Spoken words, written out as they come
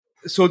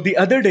So the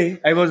other day,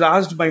 I was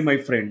asked by my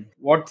friend,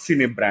 what's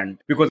in a brand?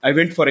 Because I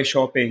went for a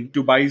shopping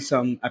to buy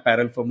some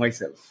apparel for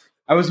myself.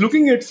 I was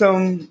looking at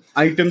some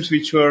items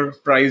which were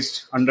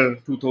priced under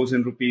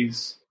 2000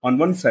 rupees on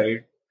one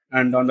side,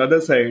 and on the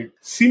other side,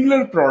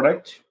 similar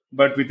product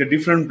but with a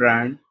different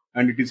brand,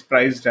 and it is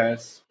priced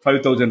as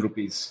 5000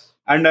 rupees.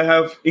 And I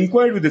have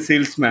inquired with the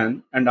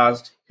salesman and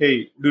asked,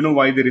 hey, do you know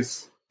why there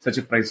is such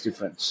a price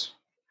difference?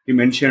 He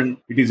mentioned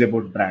it is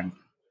about brand.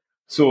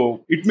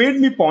 So it made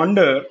me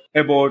ponder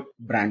about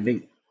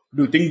branding.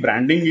 Do you think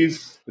branding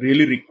is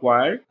really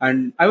required?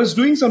 And I was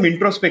doing some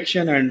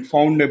introspection and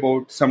found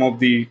about some of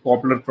the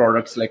popular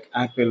products like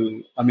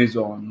Apple,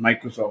 Amazon,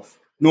 Microsoft.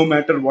 No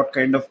matter what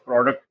kind of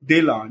product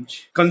they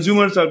launch,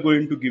 consumers are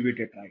going to give it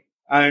a try.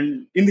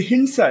 And in the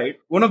hindsight,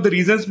 one of the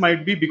reasons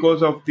might be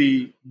because of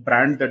the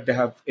brand that they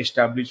have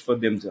established for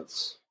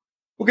themselves.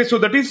 Okay, so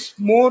that is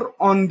more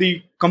on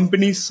the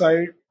company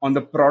side, on the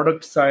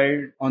product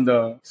side, on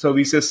the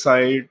services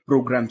side,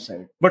 program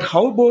side. But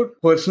how about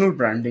personal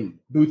branding?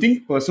 Do you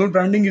think personal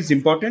branding is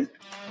important?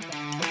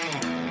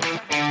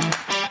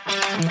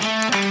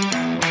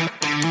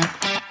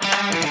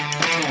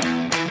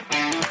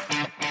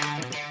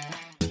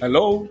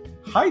 Hello.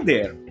 Hi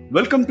there.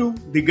 Welcome to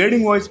the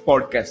Guiding Voice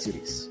podcast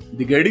series.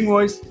 The Guiding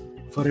Voice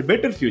for a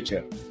better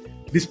future.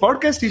 This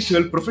podcast is to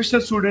help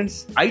professional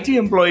students, IT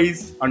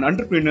employees, and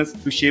entrepreneurs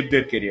to shape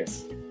their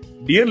careers.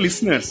 Dear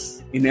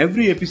listeners, in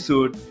every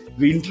episode,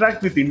 we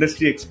interact with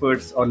industry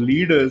experts or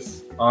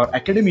leaders or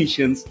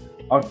academicians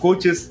or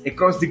coaches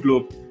across the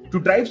globe to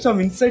drive some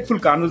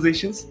insightful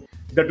conversations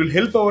that will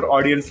help our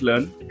audience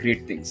learn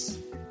great things.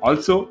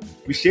 Also,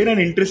 we share an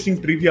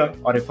interesting trivia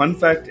or a fun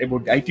fact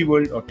about the IT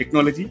world or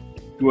technology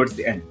towards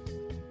the end.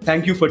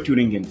 Thank you for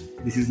tuning in.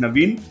 This is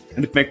Naveen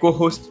and with my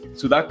co-host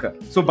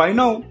Sudhakar. So by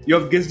now, you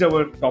have guessed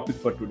our topic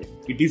for today.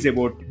 It is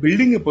about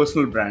building a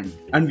personal brand.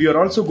 And we are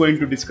also going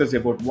to discuss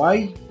about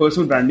why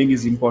personal branding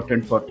is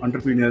important for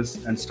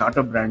entrepreneurs and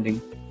startup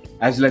branding,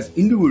 as well as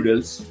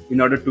individuals in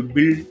order to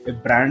build a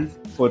brand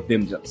for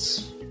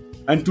themselves.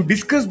 And to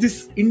discuss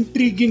this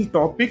intriguing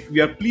topic,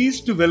 we are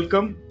pleased to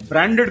welcome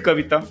Branded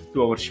Kavita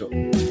to our show.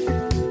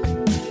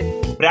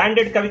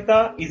 Branded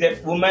Kavita is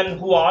a woman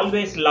who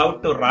always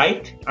loved to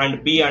write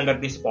and be under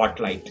the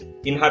spotlight.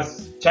 In her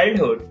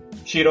childhood,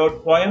 she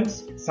wrote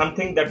poems,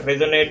 something that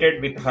resonated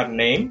with her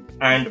name,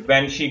 and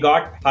when she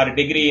got her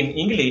degree in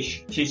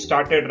English, she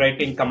started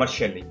writing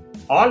commercially.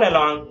 All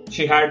along,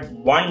 she had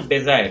one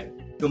desire: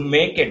 to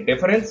make a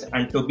difference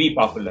and to be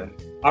popular.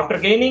 After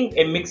gaining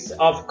a mix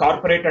of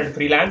corporate and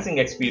freelancing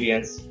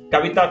experience,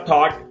 Kavita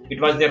thought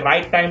it was the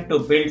right time to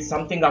build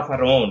something of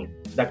her own.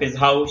 That is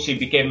how she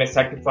became a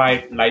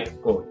certified life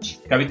coach.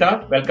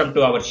 Kavita, welcome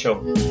to our show.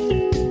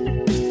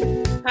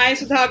 Hi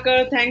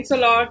Sudhakar, thanks a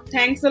lot.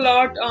 Thanks a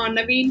lot,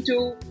 Naveen,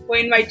 too, for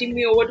inviting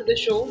me over to the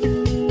show.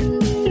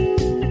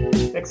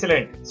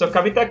 Excellent. So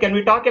Kavita, can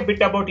we talk a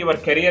bit about your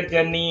career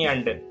journey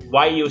and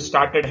why you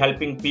started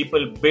helping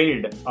people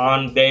build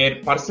on their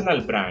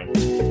personal brand?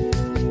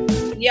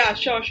 Yeah,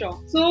 sure.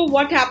 So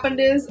what happened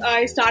is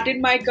I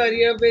started my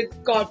career with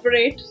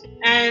corporate,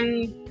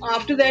 and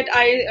after that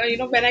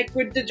when I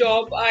quit the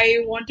job,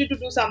 I wanted to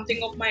do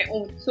something of my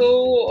own.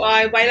 So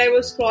while I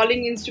was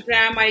scrolling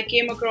Instagram, I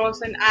came across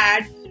an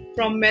ad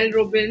from Mel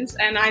Robbins,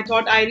 and I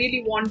thought I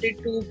really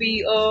wanted to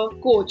be a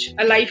coach,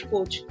 a life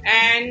coach,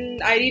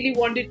 and I really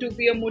wanted to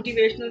be a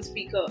motivational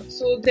speaker.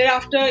 So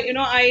thereafter,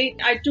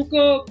 I took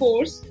a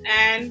course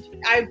and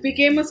I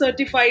became a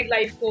certified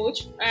life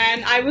coach,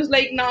 and I was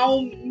like,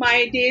 now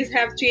my days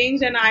have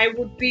changed and I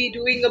would be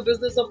doing a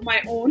business of my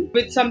own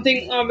with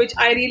something which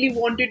I really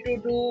wanted to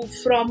do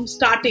from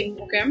starting.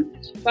 Okay,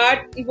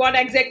 but what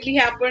exactly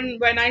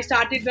happened when I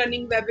started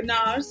running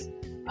webinars?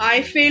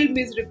 I failed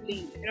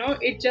miserably.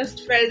 It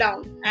just fell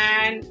down,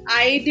 and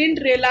I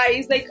didn't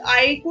realize,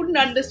 I couldn't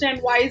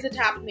understand why is it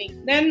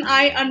happening. Then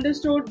I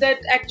understood that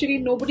actually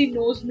nobody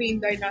knows me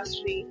in the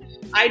industry.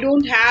 I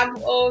don't have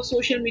a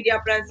social media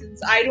presence.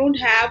 I don't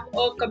have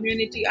a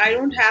community. I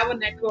don't have a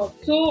network.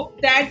 So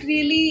that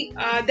really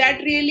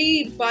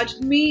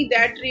budged me.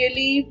 That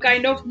really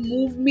kind of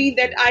moved me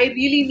that I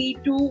really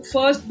need to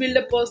first build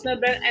a personal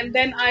brand, and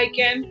then I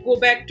can go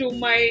back to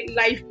my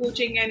life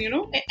coaching. And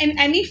in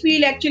any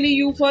field, actually,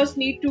 you first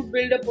need to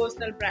build a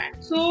personal brand.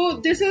 So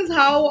this is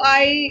how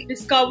I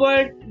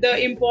discovered the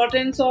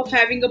importance of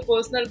having a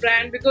personal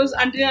brand, because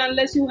until and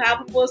unless you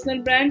have a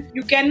personal brand,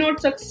 you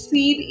cannot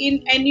succeed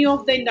in any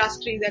of the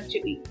industries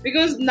actually,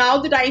 because now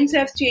the times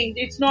have changed.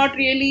 It's not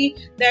really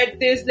that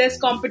there's less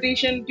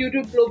competition due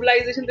to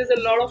globalization. There's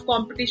a lot of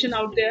competition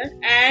out there,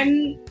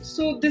 and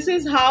so this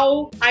is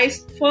how I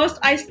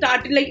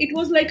started. It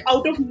was like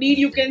out of need,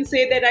 you can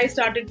say, that I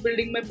started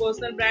building my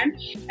personal brand.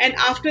 And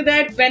after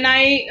that, when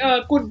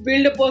I could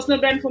build a personal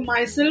brand for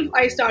myself,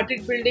 I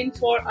started building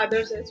for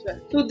others as well.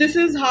 So this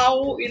is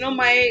how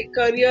my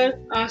career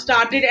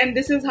started, and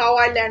this is how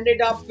I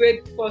landed up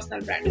with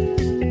personal brand.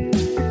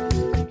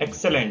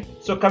 Excellent.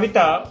 So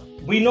Kavita,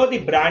 we know the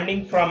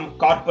branding from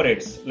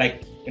corporates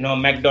like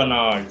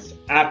McDonald's,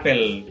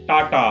 Apple,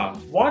 Tata.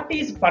 What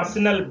is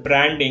personal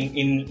branding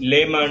in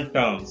layman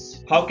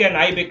terms? How can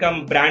I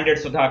become branded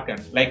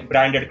Sudhakar, like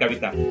branded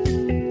Kavita?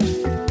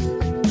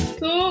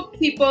 So,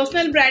 the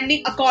personal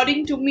branding,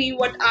 according to me,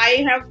 what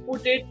I have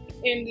put it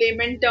in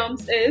layman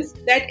terms is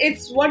that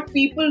it's what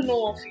people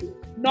know of you,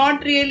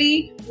 not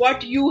really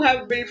what you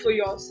have built for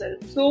yourself.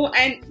 So,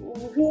 and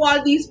who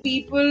are these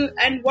people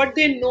and what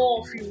they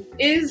know of you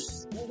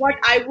is what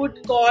I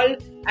would call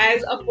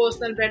as a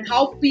personal brand.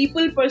 How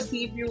people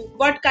perceive you,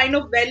 what kind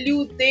of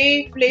value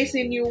they place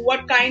in you,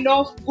 what kind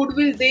of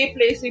goodwill they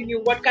place in you,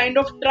 what kind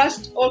of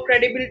trust or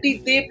credibility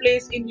they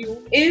place in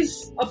you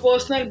is a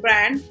personal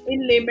brand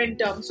in layman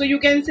terms. So you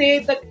can say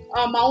the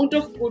amount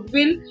of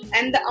goodwill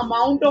and the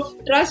amount of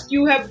trust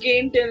you have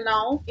gained till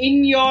now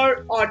in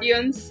your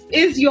audience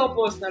is your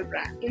personal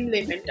brand in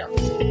layman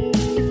terms.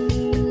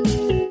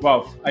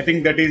 Wow, I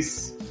think that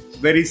is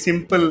very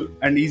simple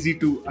and easy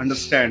to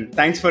understand.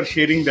 Thanks for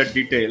sharing the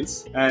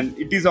details. And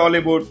it is all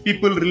about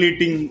people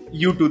relating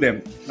you to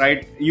them,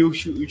 right? You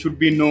should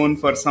be known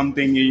for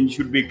something, you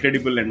should be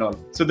credible and all.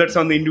 So that's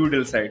on the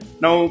individual side.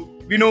 Now,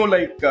 we know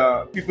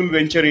people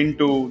venture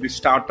into the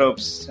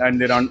startups and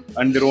their own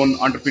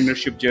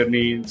entrepreneurship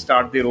journey,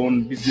 start their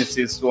own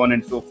businesses, so on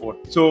and so forth.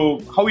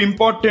 So how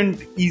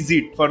important is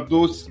it for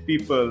those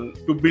people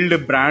to build a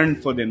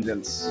brand for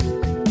themselves?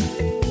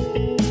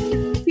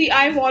 See,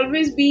 I've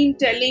always been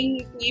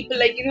telling people,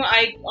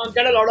 I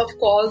get a lot of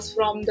calls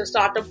from the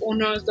startup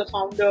owners, the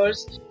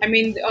founders. I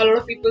mean, a lot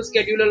of people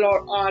schedule a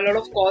lot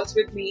of calls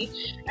with me,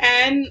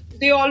 and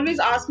they always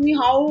ask me,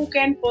 how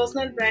can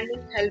personal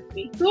branding help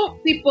me? So,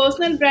 the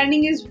personal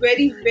branding is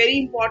very, very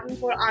important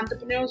for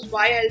entrepreneurs.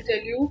 Why? I'll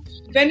tell you.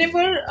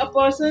 Whenever a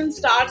person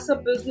starts a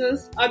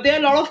business, there are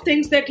a lot of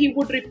things that he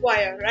would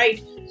require,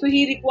 right? So,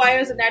 he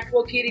requires a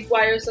network, he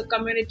requires a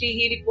community,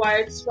 he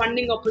requires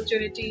funding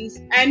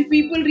opportunities, and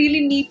people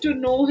really need to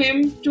know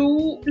him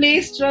to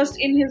place trust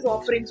in his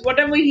offerings.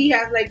 Whatever he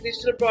has, like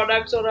digital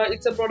products or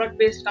it's a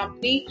product-based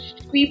company,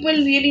 people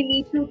really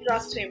need to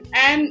trust him.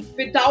 And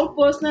without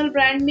personal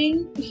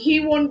branding, he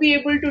won't be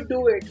able to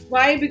do it.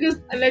 Why? Because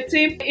let's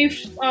say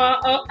if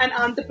an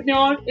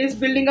entrepreneur is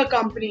building a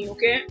company,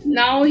 okay,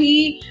 now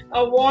he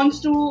wants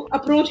to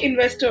approach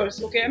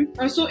investors, okay.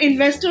 So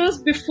investors,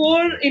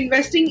 before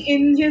investing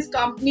in his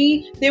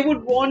company, they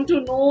would want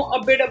to know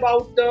a bit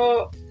about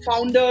the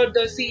founder,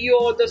 the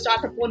CEO, the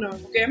startup owner,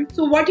 okay.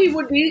 So what he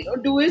would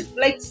do is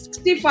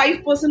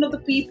 65% of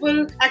the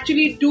people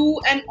actually do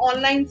an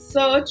online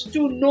search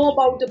to know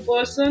about the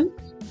person,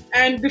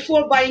 and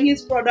before buying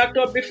his product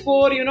or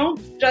before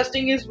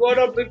trusting his word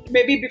or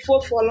maybe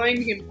before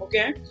following him,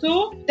 okay.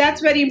 So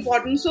that's very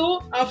important.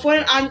 So for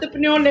an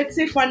entrepreneur, let's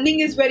say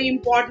funding is very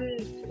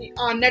important,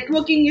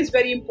 networking is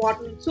very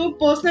important. So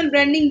personal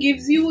branding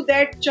gives you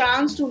that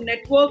chance to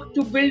network,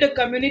 to build a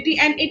community,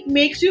 and it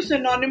makes you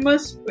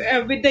synonymous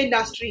with the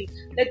industry.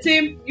 Let's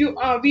say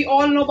we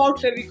all know about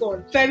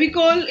Fevicol.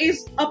 Fevicol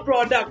is a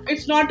product.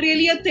 It's not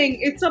really a thing.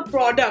 It's a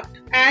product.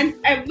 And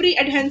every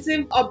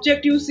adhesive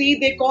object you see,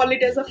 they call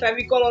it as a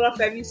Fevicol or a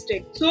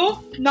Fevistick.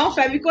 So now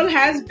Fevicol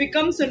has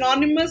become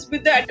synonymous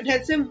with the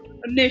adhesive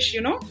niche,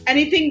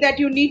 anything that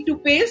you need to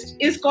paste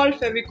is called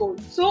Fevicol.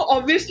 So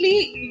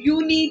obviously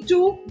you need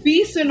to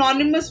be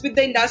synonymous with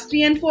the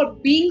industry, and for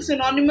being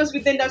synonymous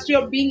with the industry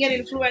or being an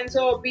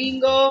influencer or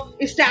being a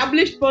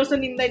established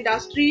person in the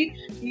industry,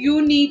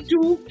 you need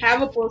to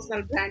have a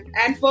personal brand.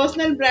 And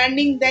personal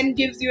branding then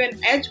gives you an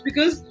edge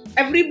because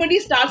everybody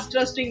starts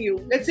trusting you.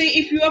 Let's say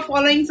if you are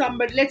following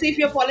somebody, let's say if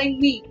you're following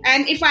me,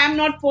 and if I am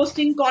not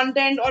posting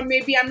content or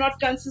maybe I'm not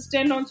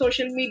consistent on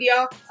social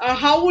media,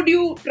 how would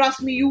you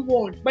trust me? You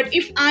won't. But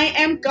if I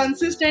am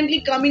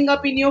consistently coming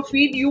up in your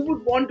feed, you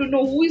would want to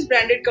know who is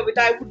branded Kavita.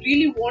 I would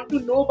really want to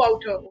know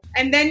about her.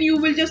 And then you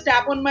will just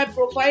tap on my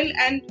profile,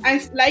 and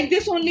like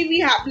this only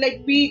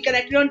we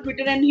connected on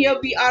Twitter, and here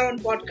we are on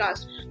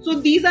podcast. So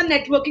these are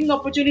networking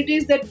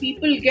opportunities that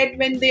people get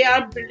when they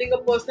are building a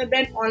personal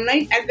brand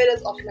online as well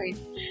as offline.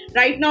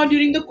 Right now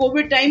during the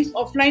COVID times,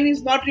 offline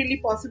is not really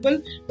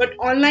possible, but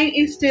online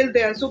is still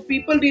there. So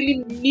people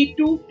really need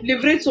to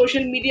leverage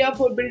social media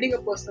for building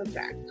a personal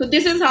brand. So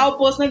this is how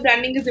personal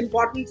branding is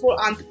important for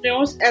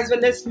entrepreneurs as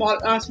well as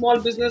small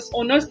business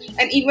owners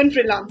and even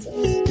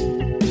freelancers.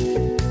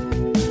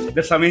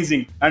 That's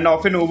amazing and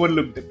often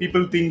overlooked.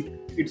 People think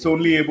it's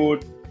only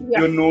about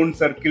your known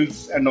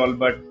circles and all,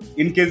 but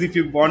in case if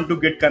you want to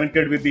get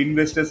connected with the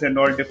investors and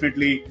all,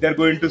 definitely they're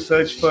going to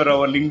search for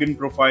our LinkedIn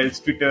profiles,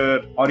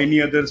 Twitter, or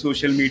any other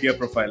social media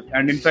profile.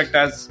 And in fact,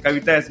 as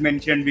Kavita has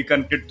mentioned, we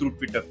connected through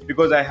Twitter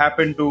because I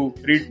happened to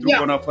read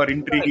through one of her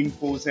intriguing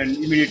posts, and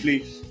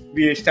immediately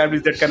we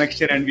established that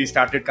connection and we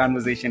started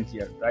conversation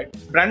here, right?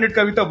 Branded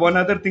Kavita, one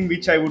other thing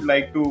which I would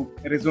like to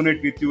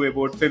resonate with you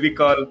about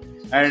Fevicol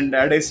and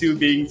adhesive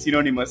being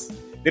synonymous.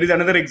 There is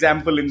another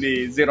example in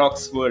the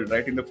Xerox world,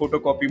 right? In the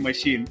photocopy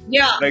machine.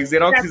 Yeah. Like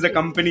Xerox is a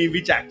company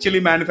which actually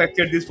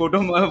manufactured these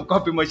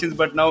photocopy machines,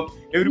 but now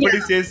everybody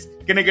says,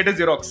 can I get a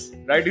Xerox,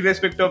 right?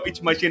 Irrespective of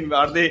which machine,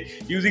 are they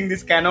using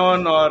this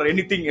Canon or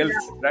anything else,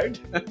 right?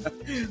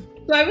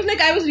 So I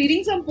was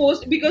reading some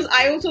post because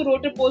I also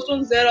wrote a post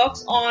on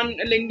Xerox on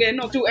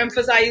LinkedIn to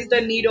emphasize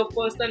the need of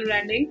personal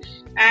branding.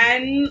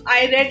 And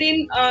I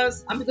read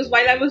because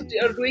while I was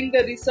doing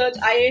the research,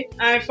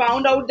 I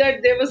found out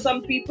that there were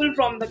some people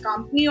from the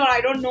company, or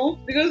I don't know,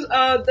 because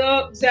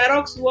the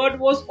Xerox word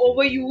was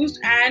overused,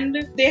 and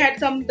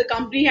the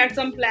company had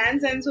some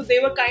plans, and so they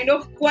were kind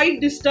of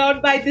quite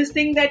disturbed by this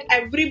thing that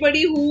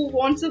everybody who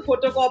wants a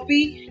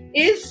photocopy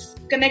is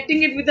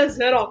connecting it with a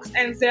Xerox,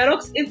 and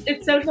Xerox is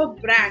itself a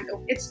brand.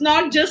 It's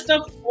not just a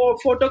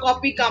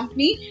photocopy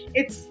company,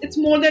 it's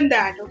more than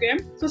that. Okay,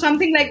 so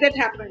something like that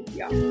happened.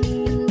 Yeah,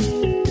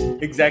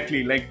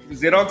 exactly. Like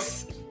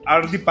Xerox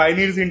are the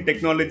pioneers in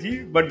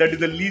technology, but that is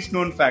the least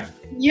known fact.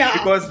 Yeah,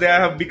 Because they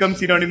have become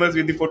synonymous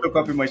with the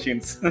photocopy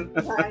machines.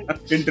 right.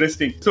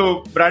 Interesting.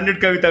 So, branded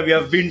Kavita, we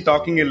have been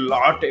talking a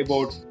lot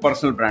about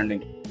personal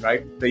branding,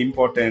 right? The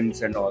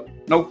importance and all.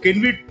 Now,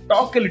 can we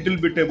talk a little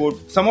bit about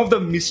some of the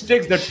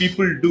mistakes that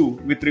people do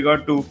with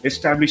regard to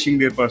establishing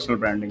their personal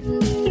branding?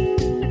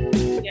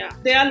 Yeah,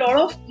 there are a lot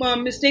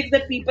of mistakes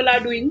that people are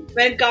doing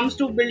when it comes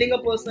to building a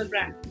personal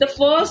brand. The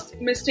first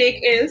mistake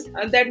is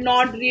that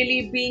not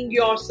really being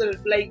yourself,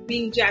 like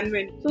being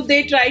genuine. So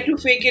they try to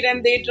fake it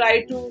and they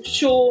try to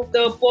show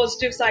the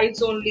positive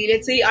sides only.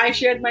 Let's say I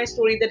shared my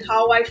story that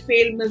how I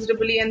failed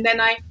miserably and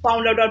then I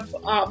found out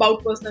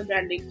about personal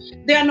branding.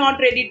 They are not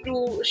ready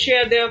to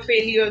share their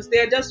failures. They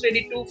are just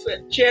ready to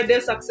share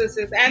their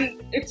successes,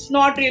 and it's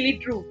not really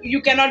true.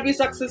 You cannot be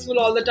successful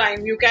all the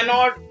time. You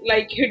cannot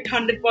hit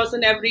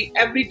 100%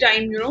 every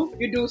time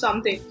you do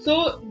something.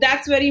 So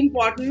that's very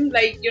important,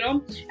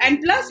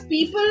 and plus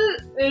people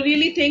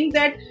really think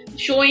that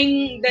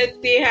showing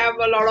that they have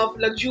a lot of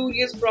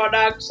luxurious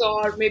products,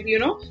 or maybe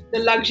the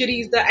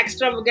luxuries, the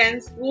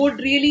extravagance would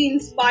really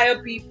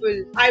inspire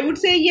people. I would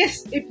say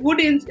yes, it would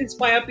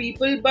inspire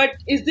people, but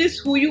is this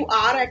who you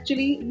are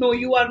actually? No,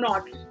 you are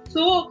not.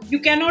 So you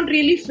cannot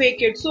really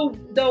fake it. So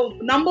the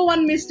number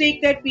one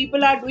mistake that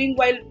people are doing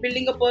while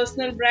building a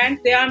personal brand,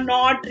 they are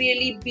not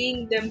really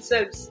being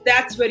themselves.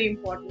 That's very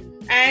important.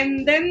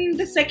 And then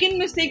the second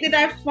mistake that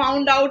I've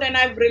found out and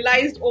I've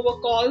realized over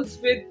calls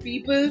with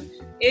people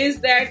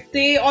is that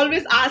they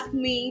always ask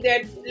me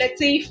that, let's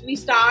say if we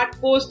start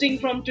posting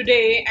from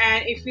today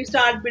and if we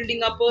start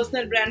building a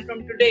personal brand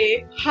from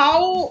today,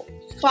 how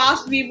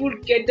fast we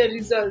would get the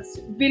results?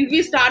 Will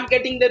we start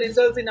getting the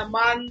results in a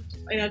month,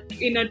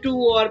 in a 2,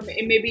 or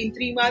maybe in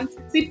 3 months?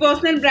 See,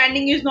 personal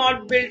branding is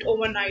not built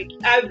overnight.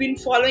 I've been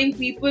following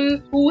people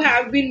who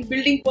have been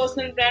building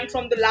personal brand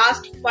from the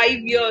last 5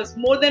 years,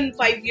 more than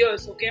 5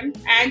 years, okay?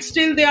 And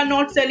still they are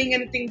not selling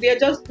anything. They are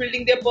just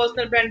building their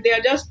personal brand. They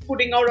are just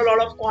putting out a lot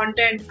of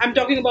content. I'm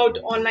talking about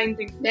online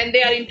things. Then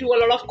they are into a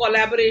lot of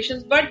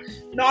collaborations, but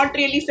not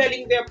really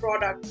selling their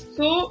products.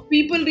 So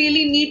people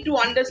really need to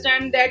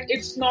understand that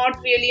it's not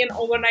really an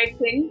overnight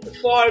thing.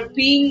 For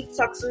being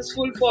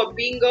successful, for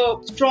being a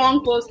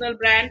strong personal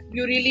brand,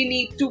 you really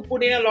need to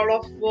put in a lot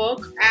of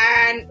work,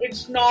 and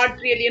it's not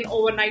really an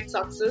overnight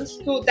success.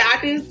 So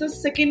that is the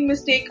second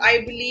mistake,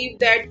 I believe,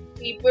 that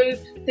people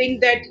think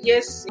that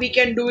yes, we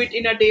can do it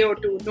in a day or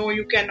two. No,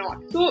 you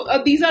cannot. So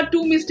these are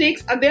two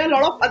mistakes, and there are a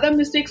lot of other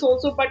mistakes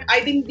also, but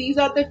I think these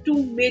are the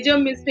two major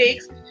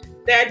mistakes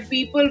that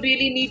people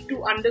really need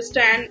to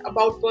understand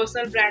about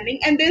personal branding.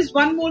 And there's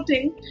one more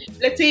thing.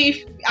 Let's say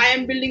if I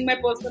am building my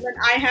personal brand,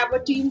 I have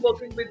a team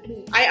working with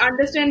me. I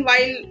understand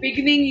while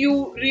beginning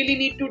you really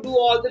need to do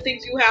all the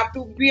things. You have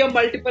to wear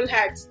multiple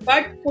hats.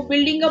 But for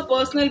building a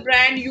personal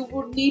brand, you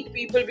would need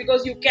people,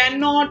 because you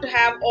cannot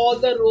have all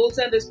the roles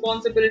and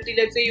responsibility.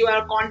 Let's say you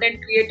are a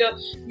content creator,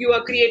 you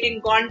are creating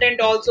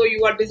content also,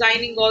 you are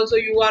designing also,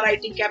 you are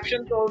writing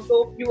captions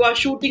also, you are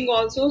shooting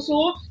also.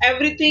 So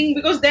everything,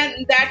 because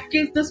then that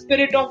kills the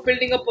spirit of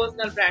building a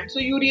personal brand. So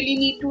you really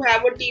need to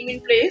have a team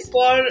in place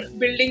for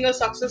building a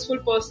successful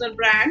personal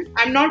brand.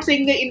 I'm not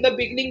saying that in the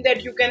beginning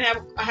that you can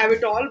have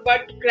it all,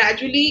 but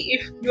gradually,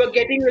 if you are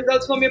getting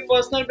results from your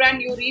personal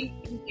brand, you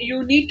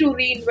need to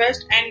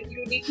reinvest and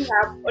you need to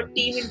have a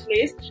team in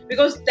place,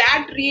 because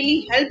that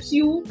really helps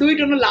you do it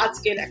on a large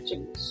scale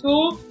actually.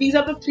 So these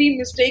are the three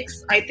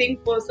mistakes, I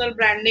think, personal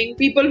branding.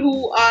 People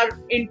who are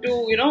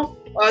into,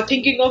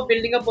 thinking of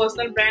building a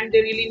personal brand,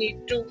 they really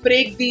need to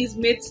break these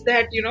myths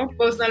that,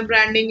 personal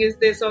branding is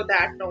this or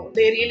that. No,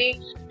 they really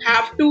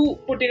have to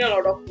put in a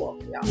lot of work.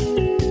 Yeah.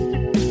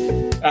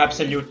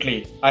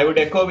 Absolutely. I would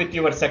echo with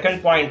your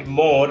second point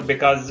more,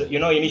 because,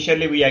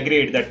 initially we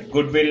agreed that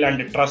goodwill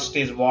and trust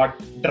is what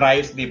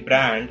drives the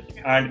brand.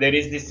 And there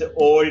is this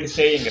old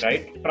saying,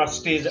 right?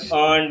 Trust is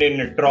earned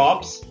in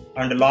drops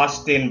and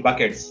lost in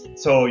buckets.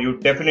 So you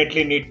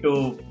definitely need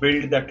to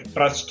build that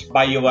trust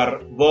by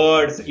your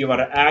words, your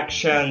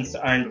actions,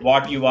 and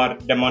what you are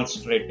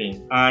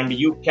demonstrating. And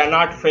you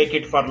cannot fake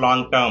it for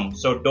long term.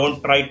 So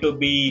don't try to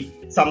be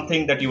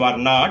something that you are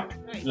not.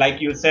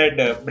 Like you said,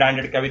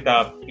 branded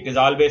Kavita, it is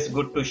always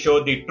good to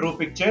show the true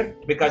picture,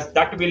 because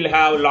that will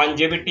have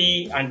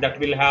longevity and that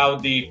will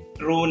have the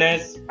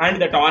trueness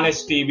and that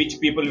honesty which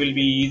people will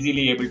be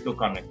easily able to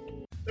connect.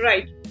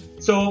 Right.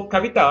 So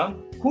Kavita,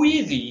 who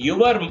is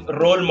your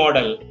role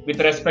model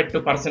with respect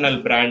to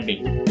personal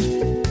branding?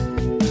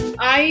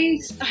 I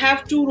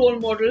have two role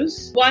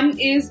models. One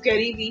is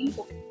Gary Vee.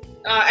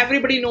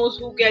 Everybody knows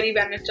who Gary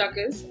Vaynerchuk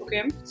is.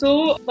 Okay.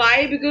 So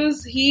why?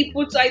 Because he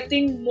puts, I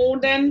think, more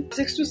than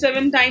 6 to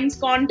 7 times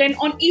content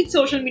on each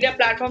social media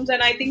platforms,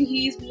 and I think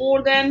he's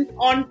more than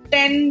on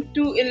 10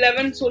 to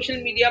 11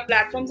 social media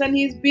platforms, and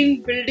he's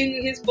been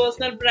building his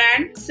personal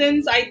brand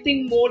since I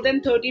think more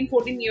than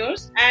 13-14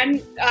 years.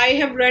 And I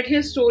have read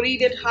his story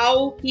that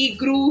how he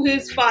grew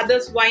his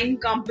father's wine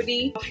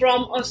company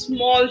from a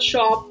small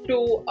shop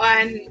to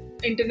an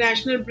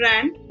international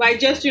brand by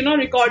just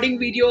recording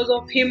videos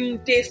of him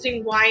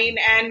tasting wine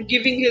and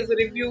giving his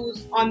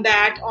reviews on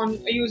that on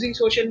using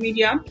social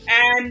media.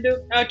 And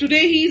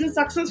today he's a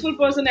successful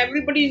person.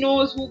 Everybody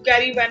knows who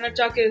Gary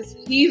Vaynerchuk is.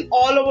 He's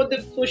all over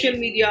the social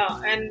media,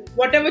 and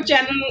whatever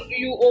channel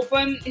you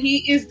open,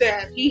 he is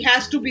there. He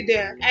has to be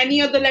there.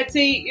 Any other, let's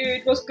say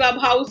it was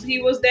Clubhouse,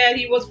 he was there.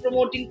 He was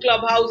promoting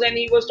Clubhouse and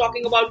he was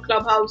talking about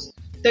Clubhouse,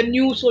 the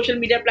new social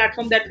media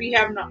platform that we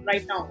have now,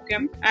 right now.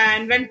 Okay.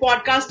 And when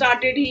podcast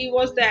started, he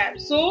was there.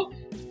 So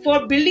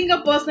for building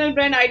a personal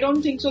brand, I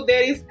don't think so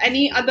there is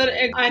any other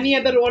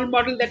role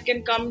model that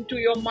can come to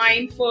your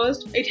mind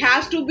first. It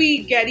has to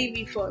be Gary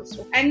Vee first.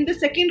 And the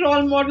second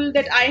role model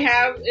that I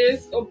have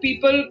is,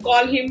 people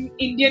call him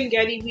Indian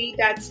Gary Vee.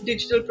 That's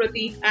Digital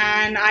Pratik,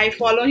 and I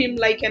follow him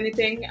like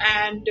anything.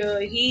 And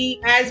he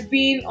has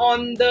been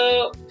on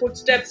the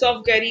footsteps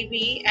of Gary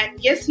Vee, and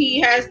yes, he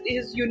has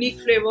his unique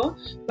flavor,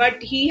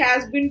 but he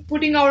has been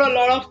putting out a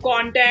lot of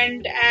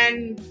content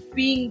and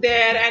being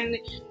there, and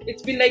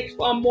it's been like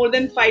more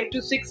than 5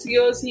 to 6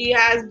 years he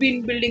has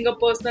been building a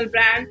personal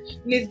brand,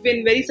 and he's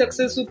been very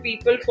successful.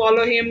 People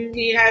follow him.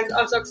 He has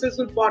a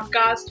successful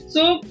podcast.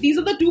 So these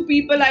are the two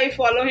people I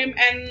follow him.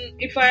 And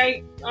if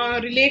I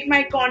relate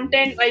my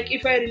content, like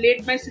if I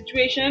relate my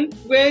situation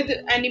with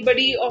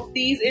anybody of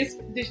these, is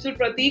Digital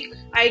Pratik,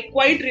 I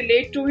quite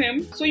relate to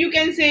him. So you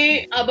can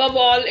say above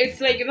all,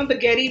 it's like the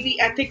Gary Vee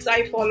ethics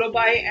I follow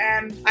by,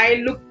 and I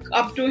look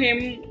up to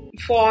him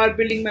for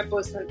building my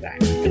personal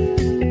brand.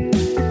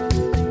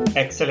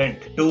 Excellent.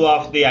 Two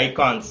of the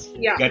icons,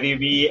 Yeah. Gary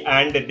Vee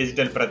and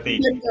Digital Pratik,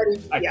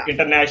 at Yeah.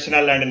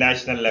 international and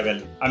national level.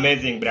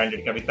 Amazing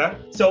branded, Kavita.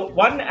 So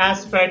one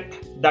aspect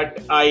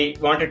that I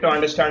wanted to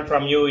understand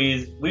from you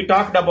is, we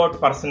talked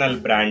about personal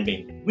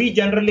branding. We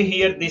generally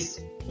hear this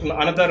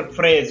another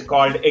phrase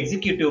called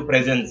executive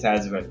presence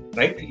as well,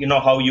 right? You know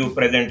how you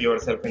present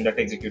yourself in that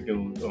executive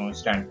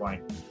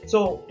standpoint.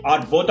 So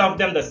are both of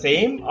them the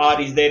same,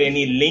 or is there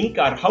any link,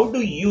 or how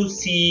do you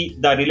see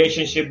the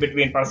relationship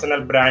between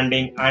personal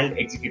branding and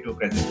executive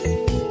presence?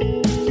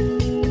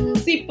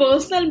 See,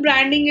 personal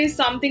branding is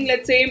something,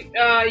 let's say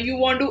you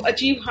want to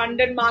achieve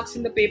 100 marks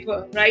in the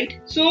paper, right?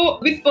 So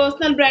with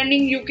personal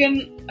branding, you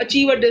can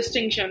achieve a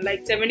distinction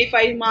like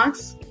 75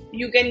 marks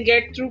you can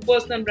get through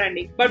personal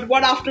branding. But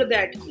what after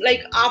that?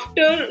 Like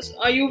after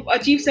you've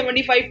achieved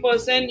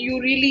 75%, you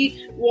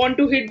really want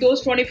to hit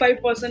those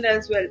 25%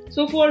 as well.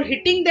 So for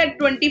hitting that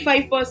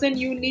 25%,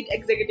 you need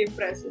executive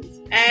presence.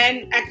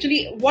 And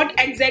actually, what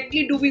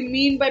exactly do we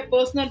mean by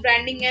personal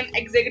branding and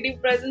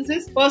executive presence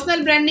is,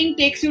 personal branding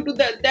takes you to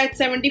that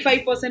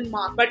 75%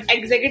 mark, but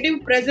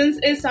executive presence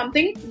is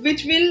something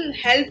which will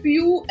help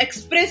you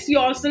express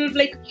yourself,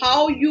 like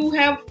how you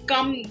have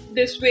come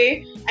this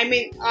way. I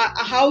mean,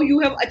 how you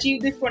have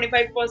achieved this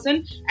 25%,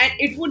 and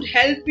it would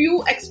help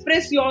you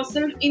express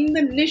yourself in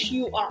the niche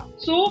you are.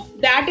 So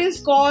that is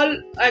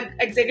called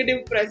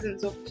executive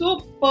presence. So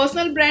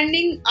personal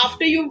branding,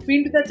 after you've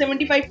been to that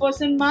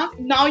 75% mark,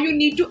 now you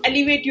need to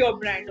elevate your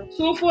brand.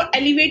 So for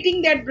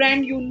elevating that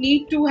brand, you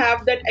need to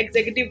have that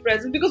executive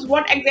presence. Because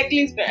what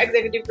exactly is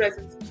executive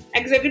presence?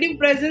 Executive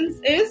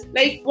presence is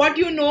like what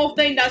you know of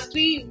the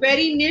industry,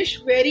 very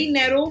niche, very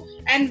narrow,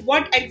 and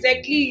what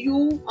exactly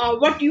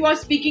what you are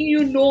speaking,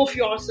 you know of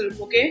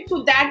yourself. Okay,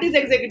 so that is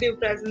executive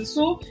presence.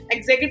 So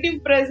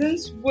executive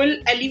presence will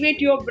elevate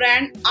your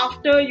brand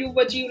after you've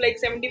achieved like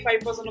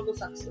 75% of the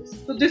success.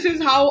 So this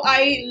is how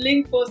I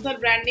link personal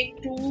branding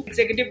to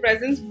executive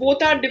presence.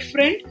 Both are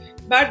different,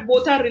 but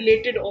both are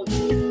related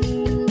also.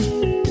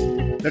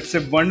 That's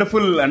a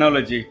wonderful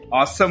analogy.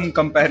 Awesome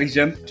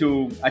comparison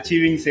to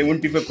achieving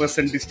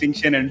 75%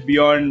 distinction and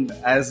beyond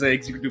as an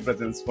executive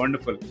presence.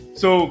 Wonderful.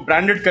 So,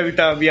 branded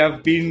Kavita, we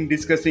have been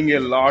discussing a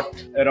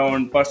lot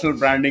around personal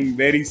branding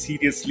very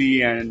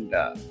seriously, and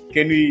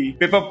can we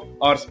pep up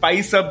or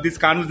spice up this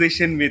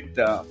conversation with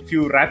a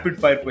few rapid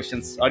fire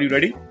questions? Are you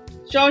ready?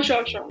 Sure.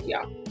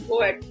 Yeah,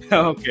 go ahead.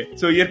 Okay.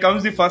 So, here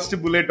comes the first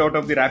bullet out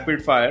of the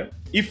rapid fire.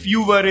 If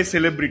you were a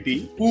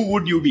celebrity, who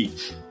would you be?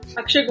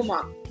 Akshay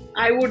Kumar.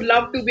 I would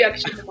love to be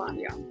Akshay Kumar.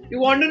 Yeah. You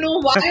want to know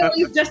why, or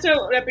it's just a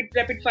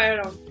rapid fire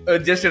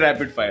round? Just a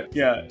rapid fire.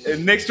 Yeah.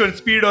 Next one,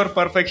 speed or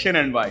perfection,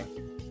 and why?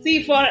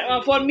 See,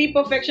 for me,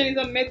 perfection is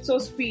a myth. So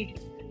speed.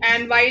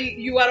 and while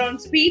you are on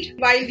speed,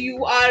 while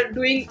you are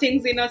doing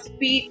things in a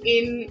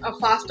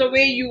faster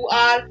way, you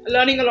are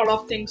learning a lot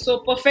of things. So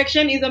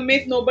perfection is a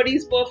myth. Nobody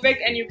is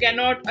perfect, and you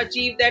cannot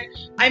achieve that.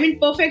 I mean,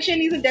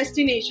 perfection is a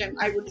destination,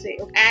 I would say,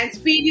 and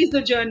speed is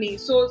the journey.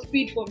 So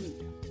speed for me.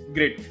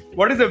 Great.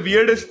 What is the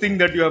weirdest thing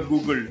that you have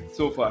Googled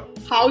so far?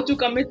 How to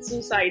commit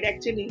suicide,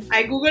 actually.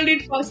 I Googled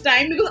it first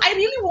time because I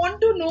really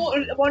wanted to know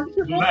is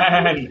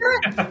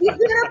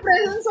there a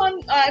presence on,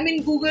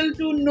 Google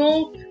to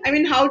know,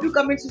 how to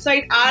commit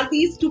suicide? Are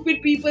these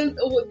stupid people,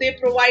 they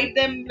provide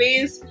them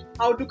ways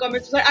how to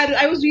commit suicide?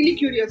 I was really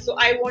curious. So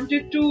I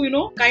wanted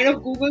to, kind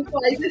of Google. So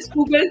I just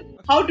Googled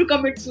how to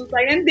commit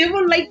suicide. And there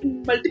were like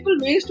multiple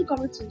ways to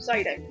commit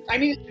suicide.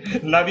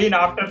 Naveen,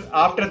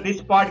 after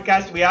this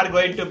podcast, we are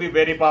going to be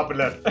very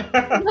popular.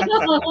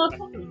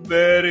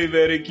 Very,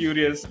 very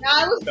curious.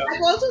 I've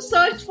also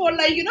searched for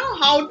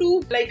how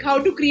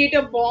to create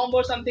a bomb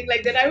or something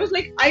like that. I was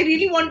like, I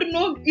really want to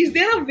know, is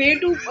there a way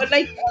to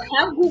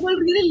have Google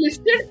really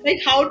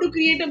listed how to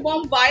create a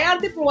bomb? Why are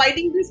they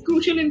providing this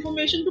crucial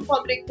information to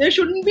public? There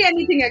shouldn't be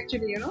anything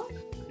actually,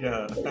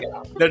 Yeah.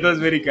 That was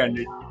very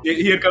candid.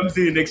 Here comes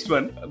the next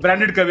one.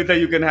 Branded Kavita,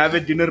 you can have a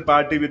dinner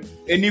party with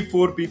any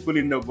 4 people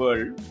in the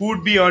world. Who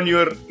would be on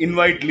your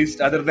invite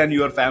list other than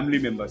your family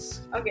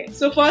members? Okay,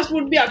 so first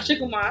would be Akshay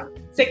Kumar,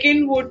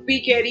 second would be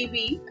Gary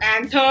Vee,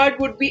 and third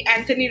would be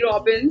Anthony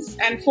Robbins,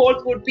 and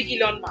fourth would be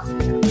Elon Musk.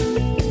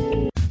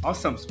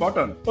 Awesome, spot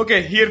on.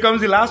 Okay, here comes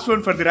the last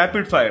one for the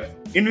rapid fire.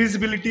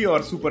 Invisibility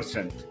or super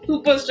strength?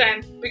 Super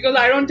strength, because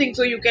I don't think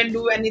so you can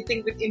do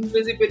anything with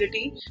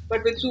invisibility,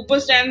 but with super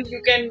strength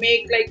you can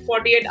make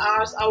 48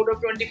 hours out of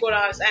 24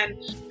 hours, and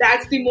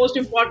that's the most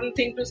important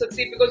thing to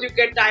succeed, because you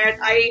get tired.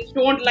 I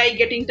don't like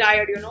getting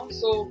tired,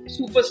 so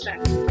super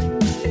strength.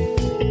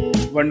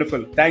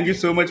 Wonderful. Thank you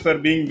so much for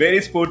being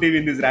very sportive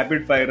in this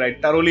rapid fire. I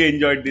thoroughly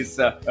enjoyed this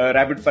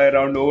rapid fire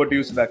round. Over to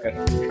you,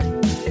 Sudhakar.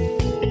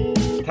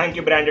 Thank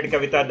you, Branded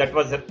Kavita. That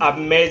was an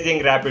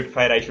amazing rapid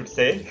fire, I should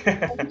say.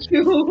 Thank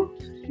you.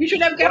 You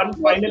should have kept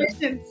more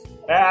questions.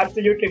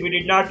 Absolutely. We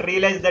did not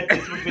realize that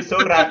this would be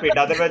so rapid.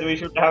 Otherwise, we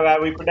could have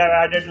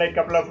added a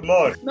couple of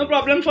more. No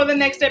problem. For the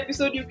next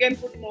episode, you can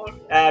put more.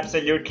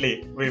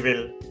 Absolutely. We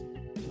will.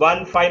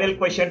 One final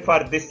question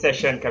for this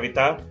session,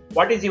 Kavita.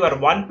 What is your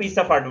one piece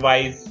of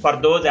advice for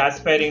those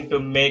aspiring to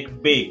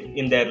make big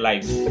in their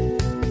lives?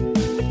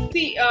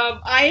 See,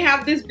 I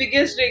have this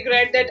biggest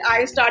regret that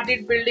I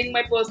started building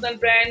my personal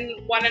brand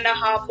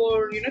 1.5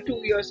 or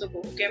 2 years ago.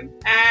 Okay,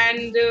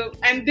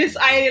 and this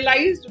I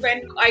realized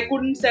when I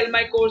couldn't sell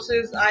my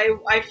courses.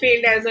 I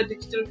failed as a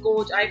digital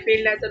coach. I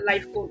failed as a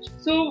life coach.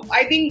 So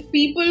I think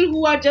people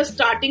who are just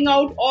starting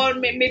out, or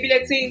maybe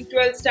let's say in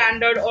 12th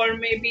standard, or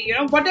maybe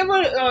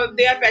whatever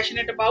they are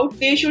passionate about,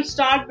 they should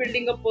start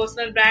building a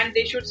personal brand.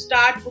 They should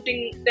start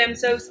putting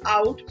themselves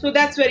out. So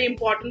that's very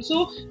important.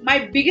 So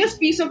my biggest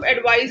piece of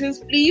advice is,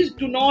 please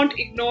do not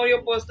ignore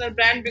your personal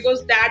brand,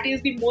 because that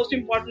is the most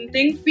important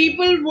thing.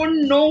 People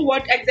won't know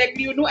what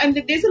exactly you do, and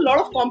there's a lot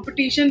of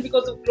competition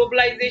because of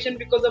globalization,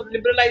 because of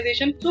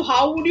liberalization. So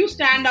how would you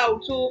stand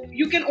out? So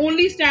you can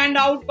only stand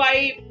out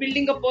by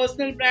building a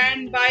personal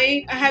brand,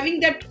 by having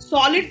that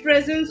solid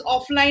presence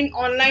offline,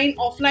 online.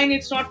 Offline,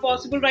 it's not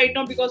possible right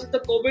now because of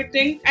the COVID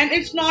thing, and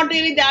it's not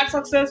really that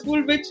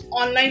successful, which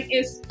online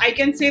is. I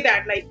can say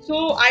that.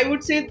 So I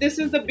would say this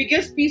is the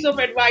biggest piece of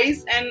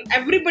advice, and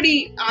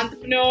everybody,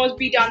 entrepreneurs,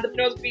 be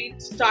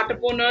it startup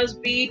owners,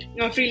 be it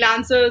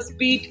freelancers,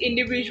 be it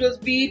individuals,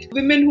 be it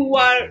women who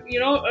are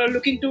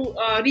looking to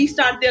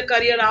restart their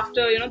career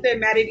after their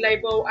married life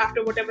or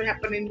after whatever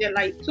happened in their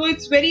life. So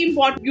it's very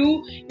important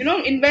you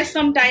invest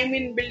some time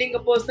in building a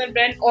personal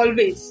brand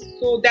always.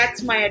 So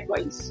that's my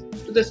advice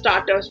to the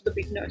starters, to the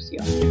beginners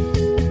here.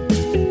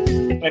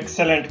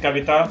 Excellent,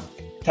 Kavita.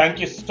 Thank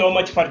you so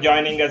much for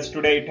joining us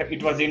today.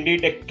 It was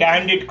indeed a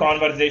candid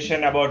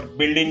conversation about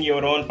building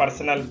your own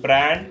personal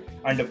brand,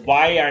 and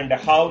why and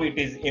how it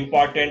is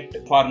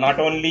important for not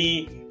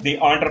only the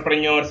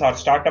entrepreneurs or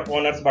startup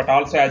owners, but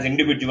also as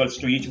individuals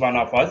to each one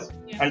of us.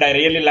 Yeah. And I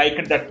really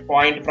liked that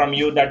point from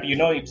you that,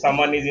 if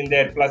someone is in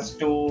their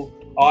 +2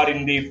 or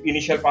in the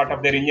initial part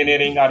of their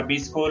engineering or B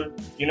school,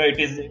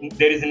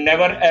 there is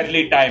never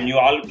early time. You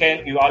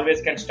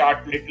always can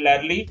start little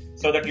early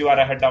so that you are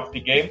ahead of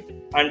the game.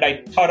 And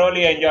I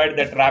thoroughly enjoyed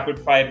that rapid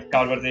fire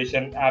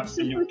conversation.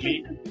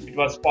 Absolutely. It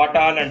was spot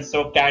on and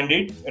so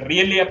candid.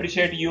 Really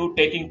appreciate you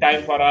taking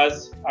time for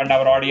us and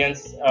our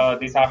audience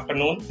this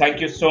afternoon. Thank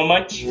you so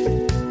much.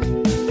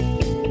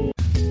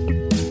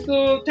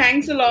 So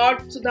thanks a lot,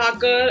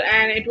 Sudhakar,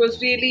 and it was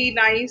really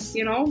nice,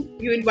 you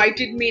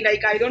invited me.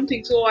 I don't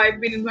think so I've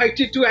been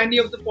invited to any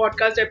of the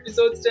podcast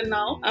episodes till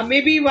now.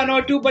 Maybe 1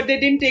 or 2, but they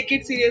didn't take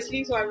it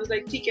seriously, so I was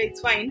like, okay, it's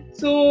fine.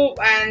 So,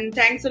 and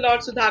thanks a lot,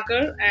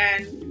 Sudhakar,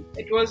 and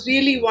it was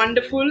really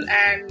wonderful,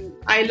 and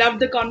I loved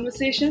the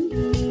conversation.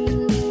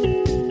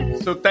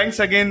 So thanks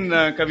again,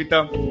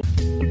 Kavita.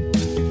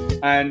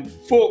 And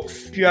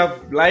folks, if you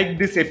have liked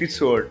this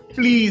episode,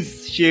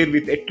 please share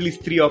with at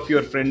least 3 of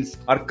your friends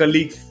or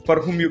colleagues for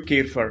whom you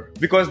care for.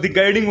 Because the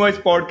Guiding Voice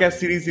podcast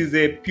series is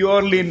a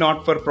purely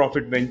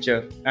not-for-profit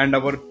venture, and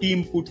our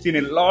team puts in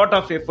a lot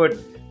of effort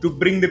to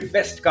bring the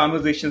best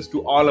conversations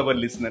to all our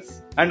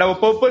listeners. And our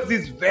purpose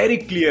is very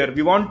clear.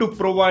 We want to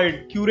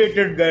provide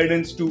curated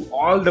guidance to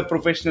all the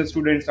professional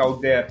students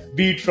out there,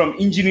 be it from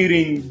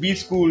engineering, B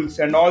schools,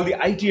 and all the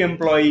IT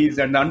employees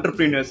and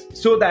entrepreneurs,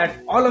 so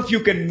that all of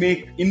you can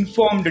make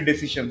informed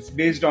decisions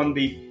based on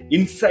the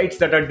insights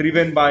that are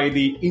driven by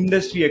the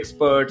industry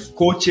experts,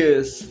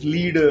 coaches,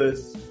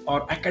 leaders,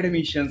 or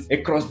academicians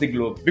across the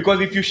globe.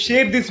 Because if you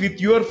share this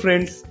with your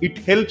friends, it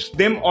helps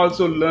them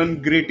also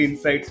learn great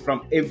insights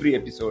from every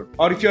episode.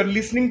 Or if you're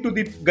listening to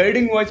the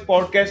Guiding Voice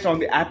podcast on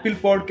the Apple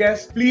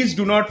podcast, please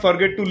do not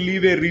forget to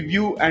leave a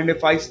review and a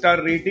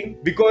 5-star rating,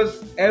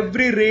 because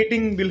every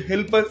rating will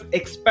help us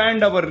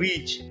expand our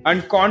reach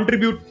and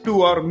contribute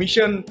to our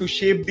mission to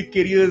shape the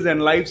careers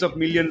and lives of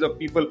millions of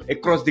people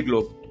across the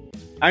globe.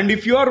 And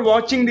if you are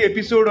watching the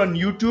episode on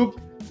YouTube,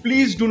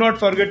 please do not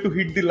forget to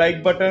hit the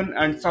like button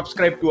and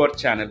subscribe to our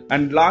channel.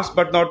 And last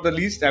but not the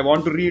least, I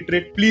want to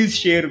reiterate, please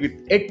share with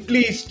at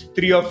least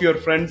 3 of your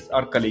friends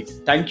or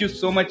colleagues. Thank you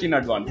so much in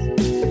advance.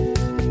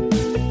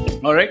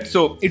 Alright,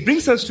 so it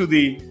brings us to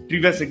the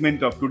trivia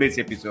segment of today's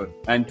episode.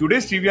 And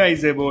today's trivia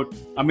is about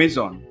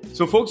Amazon.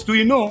 So folks, do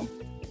you know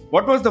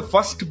what was the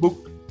first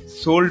book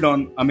sold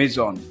on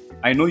Amazon?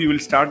 I know you will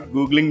start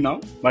Googling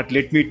now, but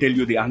let me tell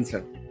you the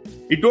answer.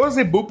 It was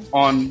a book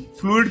on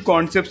fluid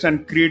concepts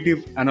and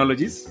creative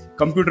analogies,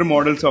 computer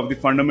models of the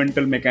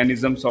fundamental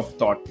mechanisms of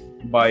thought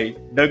by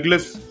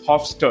Douglas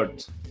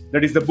Hofstadter.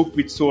 That is the book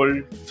which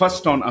sold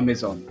first on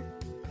Amazon.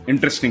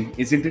 Interesting,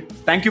 isn't it?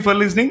 Thank you for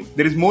listening.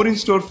 There is more in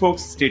store,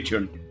 folks. Stay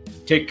tuned.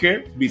 Take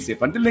care. Be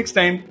safe. Until next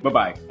time.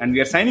 Bye-bye. And we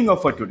are signing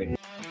off for today.